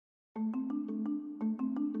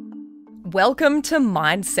Welcome to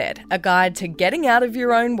Mindset, a guide to getting out of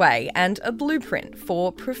your own way and a blueprint for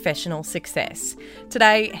professional success.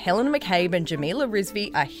 Today, Helen McCabe and Jamila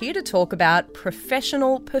Rizvi are here to talk about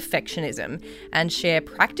professional perfectionism and share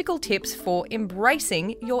practical tips for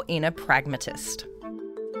embracing your inner pragmatist.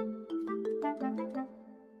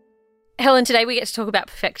 Helen, today we get to talk about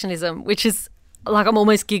perfectionism, which is like I'm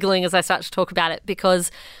almost giggling as I start to talk about it, because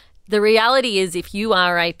the reality is if you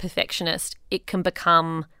are a perfectionist, it can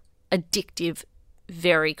become addictive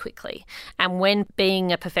very quickly. And when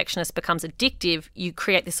being a perfectionist becomes addictive, you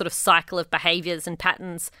create this sort of cycle of behaviours and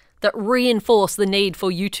patterns that reinforce the need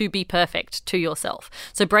for you to be perfect to yourself.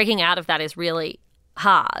 So breaking out of that is really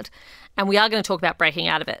hard. And we are going to talk about breaking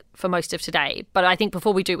out of it for most of today. But I think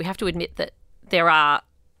before we do, we have to admit that there are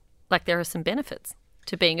some benefits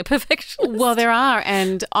to being a perfectionist. Well, there are,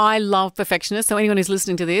 and I love perfectionists. So anyone who's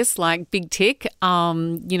listening to this, big tick,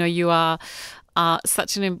 you are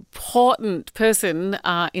such an important person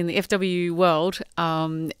in the FW world,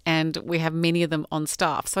 and we have many of them on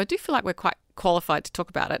staff. So I do feel like we're quite qualified to talk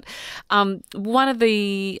about it. One of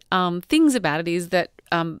the things about it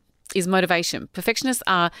is motivation. Perfectionists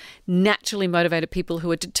are naturally motivated people who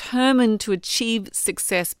are determined to achieve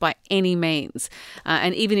success by any means.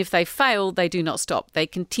 And even if they fail, they do not stop. They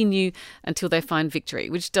continue until they find victory,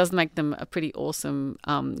 which does make them a pretty awesome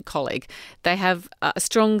colleague. They have a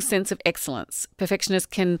strong sense of excellence. Perfectionists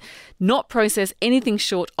can not process anything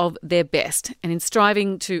short of their best. And in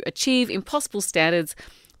striving to achieve impossible standards,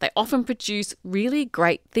 they often produce really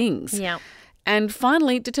great things. Yeah. And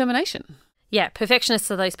finally, determination. Yeah,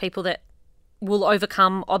 perfectionists are those people that will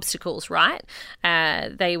overcome obstacles, right?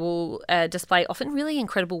 They will display often really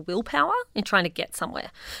incredible willpower in trying to get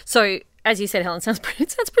somewhere. So, as you said, Helen, sounds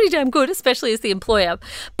pretty damn good, especially as the employer.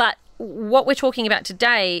 But what we're talking about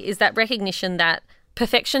today is that recognition that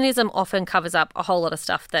perfectionism often covers up a whole lot of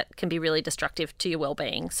stuff that can be really destructive to your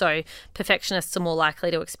well-being. So perfectionists are more likely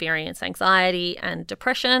to experience anxiety and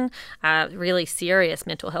depression, really serious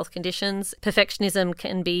mental health conditions. Perfectionism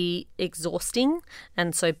can be exhausting,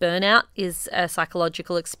 and so burnout is a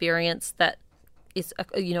psychological experience that is,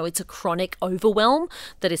 it's a chronic overwhelm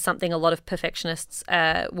that is something a lot of perfectionists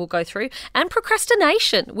will go through. And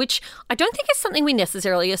procrastination, which I don't think is something we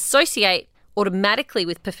necessarily associate automatically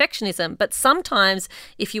with perfectionism, but sometimes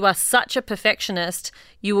if you are such a perfectionist,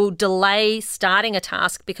 you will delay starting a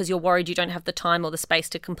task because you're worried you don't have the time or the space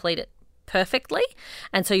to complete it perfectly.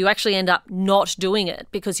 And so you actually end up not doing it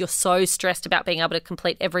because you're so stressed about being able to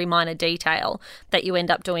complete every minor detail that you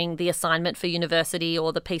end up doing the assignment for university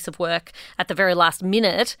or the piece of work at the very last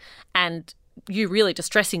minute, and you really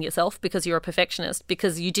distressing yourself because you're a perfectionist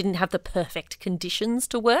because you didn't have the perfect conditions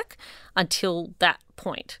to work until that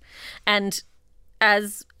point. And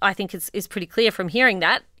as I think is pretty clear from hearing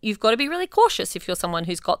that, you've got to be really cautious if you're someone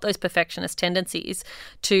who's got those perfectionist tendencies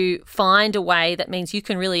to find a way that means you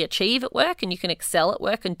can really achieve at work and you can excel at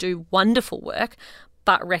work and do wonderful work,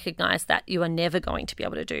 but recognize that you are never going to be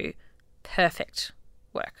able to do perfect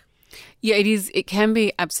work. Yeah, it is. It can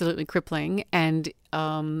be absolutely crippling, and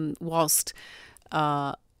whilst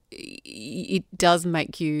it does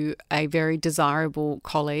make you a very desirable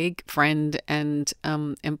colleague, friend, and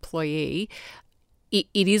employee, it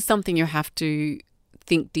is something you have to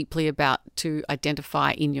think deeply about to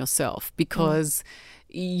identify in yourself, because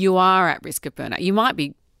you are at risk of burnout. You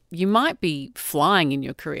might be flying in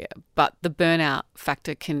your career, but the burnout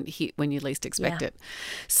factor can hit when you least expect it.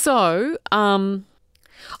 So,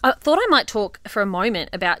 I thought I might talk for a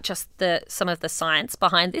moment about just some of the science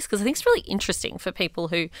behind this, because I think it's really interesting for people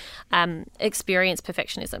who experience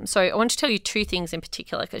perfectionism. So I want to tell you two things in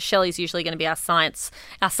particular, because Shelley's usually going to be our science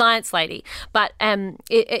lady. But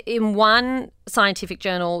in one scientific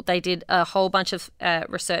journal, they did a whole bunch of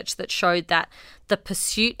research that showed that the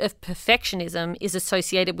pursuit of perfectionism is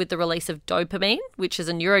associated with the release of dopamine, which is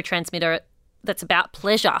a neurotransmitter that's about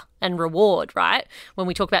pleasure and reward, right? When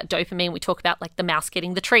we talk about dopamine, we talk about like the mouse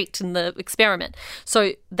getting the treat in the experiment.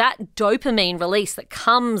 So that dopamine release that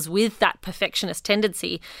comes with that perfectionist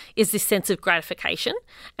tendency is this sense of gratification.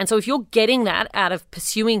 And so if you're getting that out of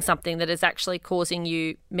pursuing something that is actually causing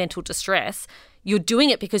you mental distress, you're doing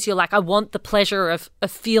it because you're like, I want the pleasure of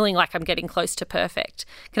feeling like I'm getting close to perfect.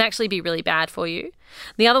 It can actually be really bad for you.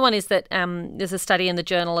 The other one is that there's a study in the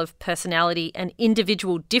Journal of Personality and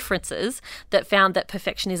Individual Differences that found that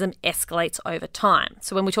perfectionism escalates over time.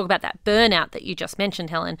 So when we talk about that burnout that you just mentioned,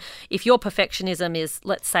 Helen, if your perfectionism is,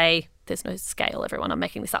 let's say, there's no scale, everyone, I'm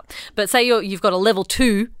making this up, but say you've got a level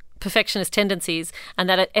 2 perfectionist tendencies, and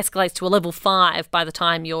that it escalates to a level 5 by the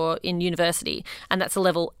time you're in university, and that's a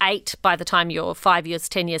level 8 by the time you're 5 years,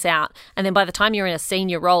 10 years out, and then by the time you're in a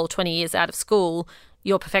senior role 20 years out of school,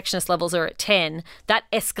 your perfectionist levels are at 10, that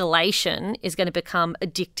escalation is going to become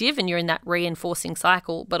addictive and you're in that reinforcing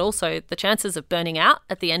cycle. But also the chances of burning out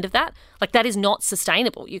at the end of that, like that is not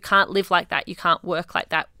sustainable. You can't live like that. You can't work like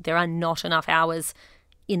that. There are not enough hours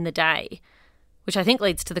in the day, which I think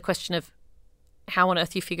leads to the question of how on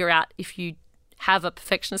earth you figure out if you have a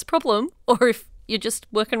perfectionist problem or if you're just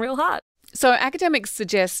working real hard. So academics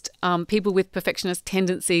suggest people with perfectionist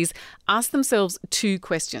tendencies ask themselves 2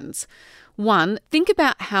 questions. 1, think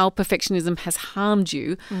about how perfectionism has harmed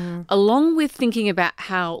you, along with thinking about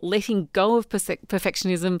how letting go of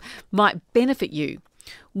perfectionism might benefit you.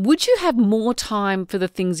 Would you have more time for the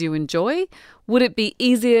things you enjoy? Would it be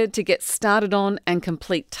easier to get started on and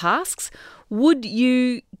complete tasks? Would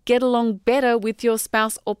you get along better with your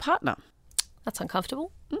spouse or partner? That's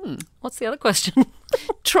uncomfortable. What's the other question?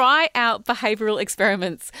 Try out behavioural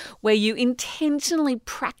experiments where you intentionally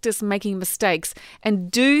practice making mistakes and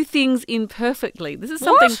do things imperfectly. This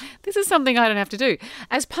is something I don't have to do.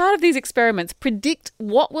 As part of these experiments, predict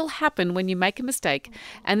what will happen when you make a mistake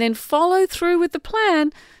and then follow through with the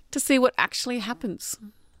plan to see what actually happens.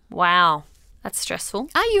 Wow, that's stressful.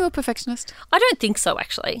 Are you a perfectionist? I don't think so,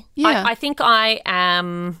 actually. Yeah. I think I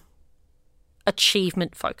am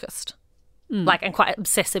achievement focused. Like, and quite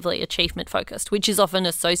obsessively achievement focused, which is often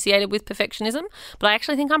associated with perfectionism. But I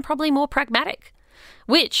actually think I'm probably more pragmatic,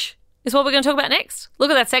 which is what we're going to talk about next.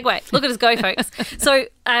 Look at that segue. Look at us go, folks. So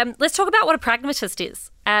let's talk about what a pragmatist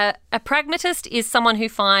is. A pragmatist is someone who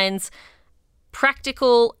finds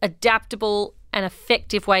practical, adaptable, and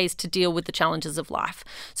effective ways to deal with the challenges of life.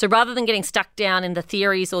 So rather than getting stuck down in the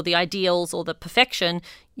theories or the ideals or the perfection,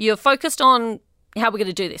 you're focused on how we're going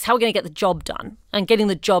to do this, how we're going to get the job done. And getting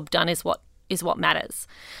the job done is what matters.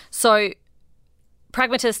 So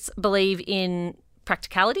pragmatists believe in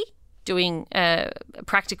practicality, doing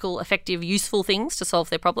practical, effective, useful things to solve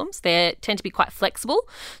their problems. They tend to be quite flexible,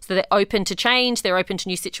 so they're open to change, they're open to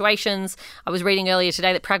new situations. I was reading earlier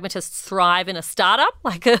today that pragmatists thrive in a startup,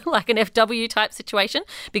 like an FW type situation,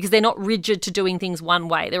 because they're not rigid to doing things one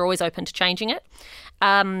way. They're always open to changing it.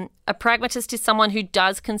 A pragmatist is someone who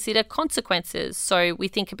does consider consequences. So we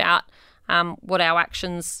think about what our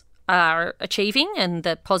actions are achieving and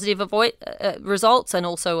the positive results, and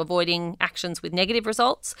also avoiding actions with negative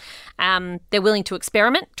results. They're willing to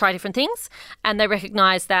experiment, try different things, and they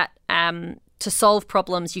recognise that to solve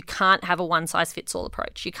problems, you can't have a one-size-fits-all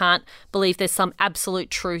approach. You can't believe there's some absolute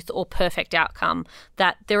truth or perfect outcome,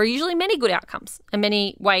 that there are usually many good outcomes and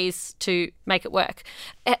many ways to make it work.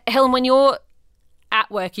 Helen, when you're at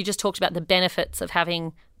work, you just talked about the benefits of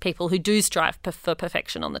having people who do strive for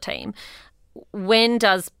perfection on the team. When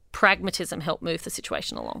does pragmatism help move the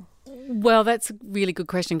situation along? Well, that's a really good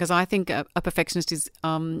question, because I think a perfectionist is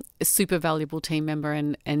a super valuable team member,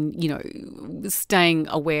 and you know, staying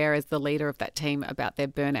aware as the leader of that team about their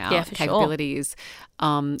burnout capability is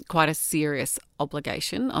quite a serious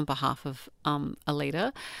obligation on behalf of a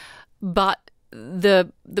leader. But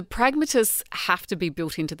the pragmatists have to be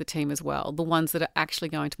built into the team as well, the ones that are actually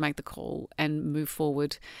going to make the call and move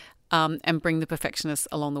forward. And bring the perfectionists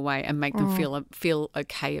along the way and make them feel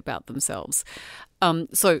okay about themselves.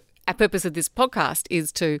 So our purpose of this podcast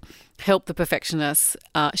is to help the perfectionists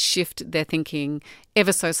shift their thinking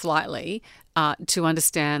ever so slightly to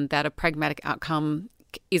understand that a pragmatic outcome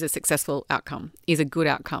is a successful outcome, is a good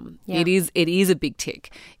outcome. Yeah. It is a big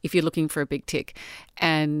tick if you're looking for a big tick,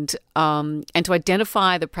 and to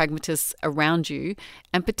identify the pragmatists around you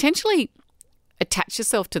and potentially attach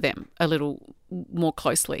yourself to them a little more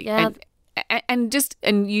closely. Yeah. And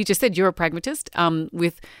you just said you're a pragmatist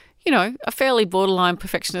with, you know, a fairly borderline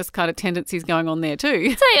perfectionist kind of tendencies going on there too.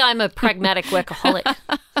 I'd say I'm a pragmatic workaholic.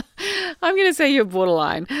 I'm going to say you're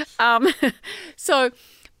borderline.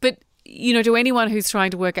 But you know, to anyone who's trying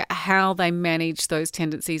to work out how they manage those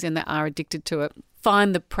tendencies and they are addicted to it,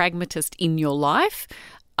 find the pragmatist in your life.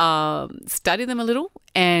 Study them a little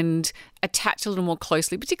and attach a little more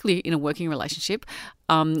closely, particularly in a working relationship,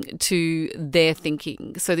 to their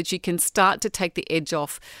thinking, so that you can start to take the edge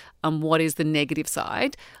off what is the negative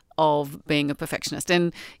side of being a perfectionist.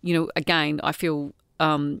 And, you know, again, I feel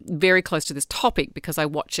very close to this topic because I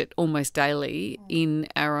watch it almost daily in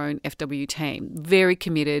our own FW team. Very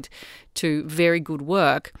committed to very good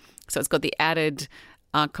work. So it's got the added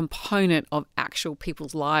component of actual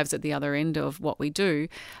people's lives at the other end of what we do.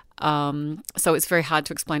 So it's very hard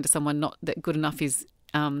to explain to someone not that good enough is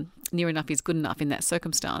near enough is good enough in that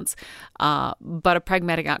circumstance. But a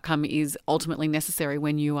pragmatic outcome is ultimately necessary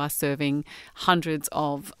when you are serving hundreds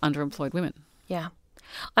of underemployed women. Yeah.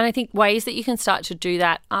 And I think ways that you can start to do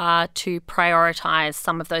that are to prioritise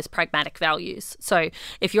some of those pragmatic values. So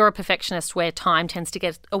if you're a perfectionist where time tends to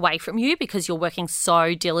get away from you because you're working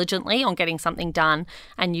so diligently on getting something done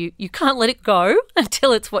and you can't let it go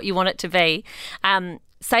until it's what you want it to be,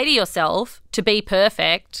 say to yourself, to be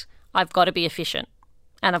perfect, I've got to be efficient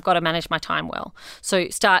and I've got to manage my time well. So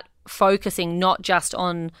start focusing not just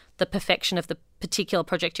on the perfection of the particular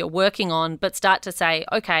project you're working on, but start to say,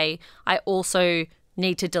 okay, I also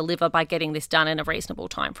need to deliver by getting this done in a reasonable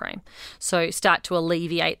time frame. So start to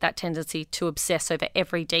alleviate that tendency to obsess over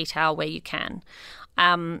every detail where you can.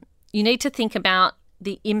 You need to think about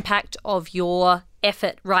the impact of your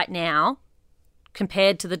effort right now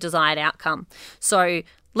compared to the desired outcome. So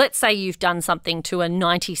let's say you've done something to a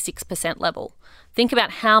 96% level. Think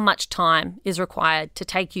about how much time is required to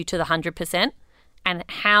take you to the 100% and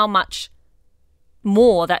how much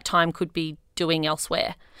more that time could be doing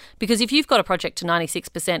elsewhere. Because if you've got a project to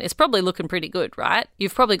 96%, it's probably looking pretty good, right?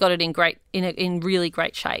 You've probably got it in really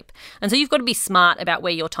great shape. And so you've got to be smart about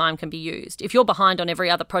where your time can be used. If you're behind on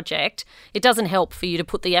every other project, it doesn't help for you to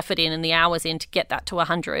put the effort in and the hours in to get that to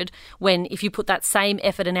 100, when if you put that same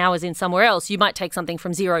effort and hours in somewhere else, you might take something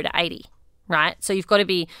from 0 to 80, right? So you've got to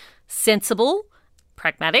be sensible,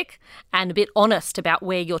 pragmatic, and a bit honest about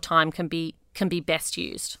where your time can be best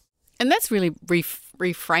used. And that's really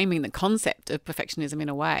reframing the concept of perfectionism in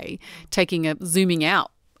a way, taking a zooming out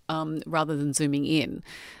rather than zooming in.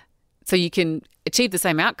 So you can achieve the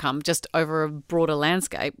same outcome just over a broader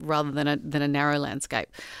landscape rather than a narrow landscape.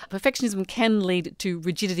 Perfectionism can lead to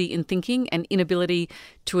rigidity in thinking and inability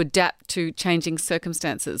to adapt to changing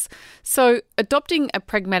circumstances. So adopting a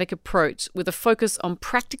pragmatic approach with a focus on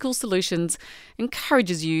practical solutions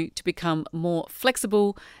encourages you to become more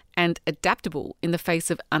flexible and adaptable in the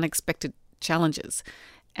face of unexpected challenges.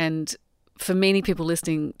 And for many people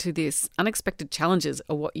listening to this, unexpected challenges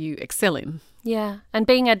are what you excel in. Yeah, and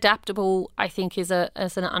being adaptable, I think, is an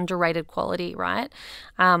underrated quality, right?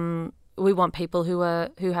 We want people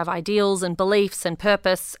who have ideals and beliefs and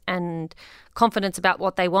purpose and confidence about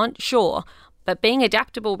what they want, sure. But being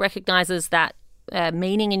adaptable recognises that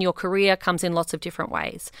meaning in your career comes in lots of different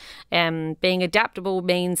ways. Being adaptable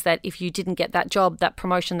means that if you didn't get that job, that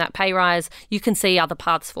promotion, that pay rise, you can see other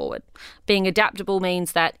paths forward. Being adaptable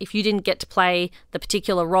means that if you didn't get to play the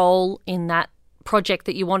particular role in that project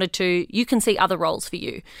that you wanted to, you can see other roles for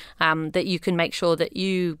you, that you can make sure that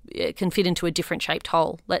you can fit into a different shaped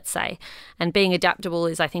hole, let's say. And being adaptable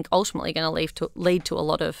is, I think, ultimately going to lead to a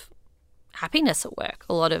lot of happiness at work,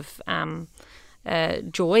 a lot of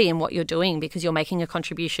joy in what you're doing, because you're making a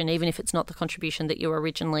contribution, even if it's not the contribution that you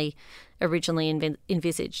originally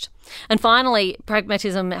envisaged. And finally,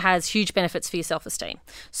 pragmatism has huge benefits for your self-esteem.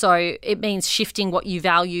 So it means shifting what you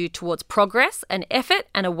value towards progress and effort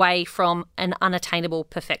and away from an unattainable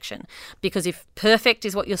perfection. Because if perfect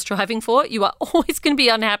is what you're striving for, you are always going to be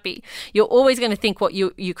unhappy. You're always going to think what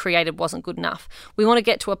you created wasn't good enough. We want to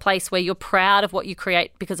get to a place where you're proud of what you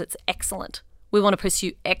create because it's excellent. We want to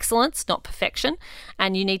pursue excellence, not perfection.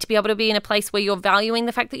 And you need to be able to be in a place where you're valuing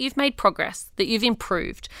the fact that you've made progress, that you've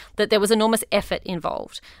improved, that there was enormous effort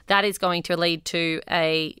involved. That is going to lead to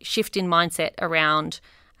a shift in mindset around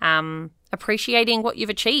appreciating what you've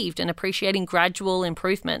achieved and appreciating gradual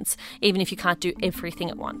improvements, even if you can't do everything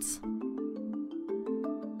at once.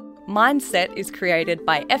 Mindset is created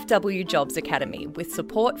by FW Jobs Academy with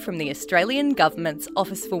support from the Australian Government's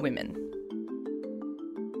Office for Women.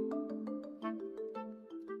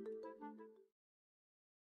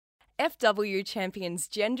 FW champions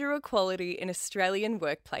gender equality in Australian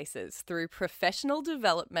workplaces through professional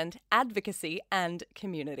development, advocacy and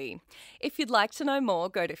community. If you'd like to know more,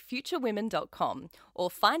 go to futurewomen.com or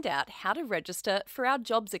find out how to register for our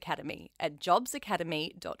Jobs Academy at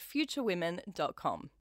jobsacademy.futurewomen.com.